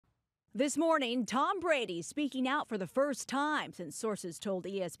This morning, Tom Brady speaking out for the first time since sources told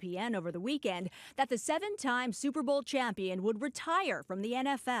ESPN over the weekend that the seven-time Super Bowl champion would retire from the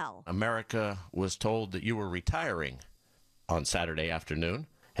NFL. America was told that you were retiring on Saturday afternoon.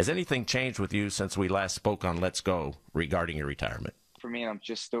 Has anything changed with you since we last spoke on Let's Go regarding your retirement? For me, I'm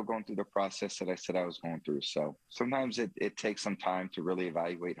just still going through the process that I said I was going through. So sometimes it takes some time to really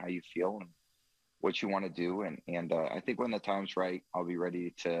evaluate how you feel and what you want to do. And I think when the time's right, I'll be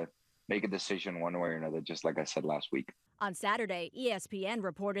ready to make a decision one way or another, just like I said last week. On Saturday, ESPN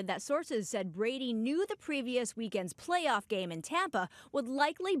reported that sources said Brady knew the previous weekend's playoff game in Tampa would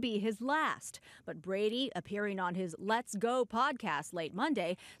likely be his last. But Brady, appearing on his Let's Go podcast late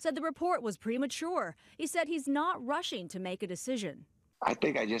Monday, said the report was premature. He said he's not rushing to make a decision. I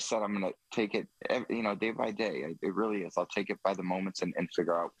think I just said I'm going to take it, day by day. It really is. I'll take it by the moments and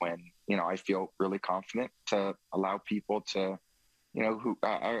figure out when, I feel really confident to allow people to, who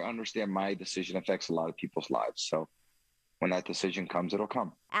I understand my decision affects a lot of people's lives. So when that decision comes, it'll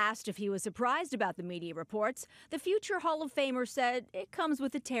come. Asked if he was surprised about the media reports, the future Hall of Famer said it comes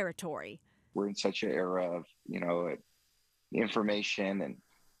with the territory. We're in such an era of, information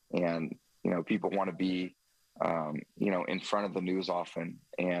and people want to be, in front of the news often.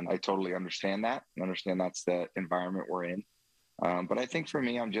 And I totally understand that. I understand that's the environment we're in. But I think for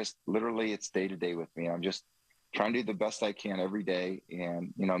me, I'm just literally it's day to day with me. I'm just trying to do the best I can every day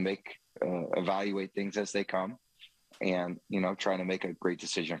and, evaluate things as they come and, trying to make a great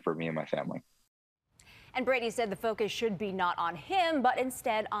decision for me and my family. And Brady said the focus should be not on him, but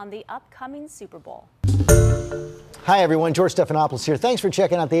instead on the upcoming Super Bowl. Hi, everyone. George Stephanopoulos here. Thanks for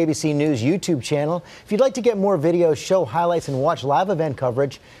checking out the ABC News YouTube channel. If you'd like to get more videos, show highlights, and watch live event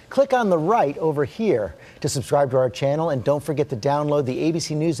coverage, click on the right over here to subscribe to our channel. And don't forget to download the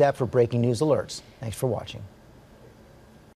ABC News app for breaking news alerts. Thanks for watching.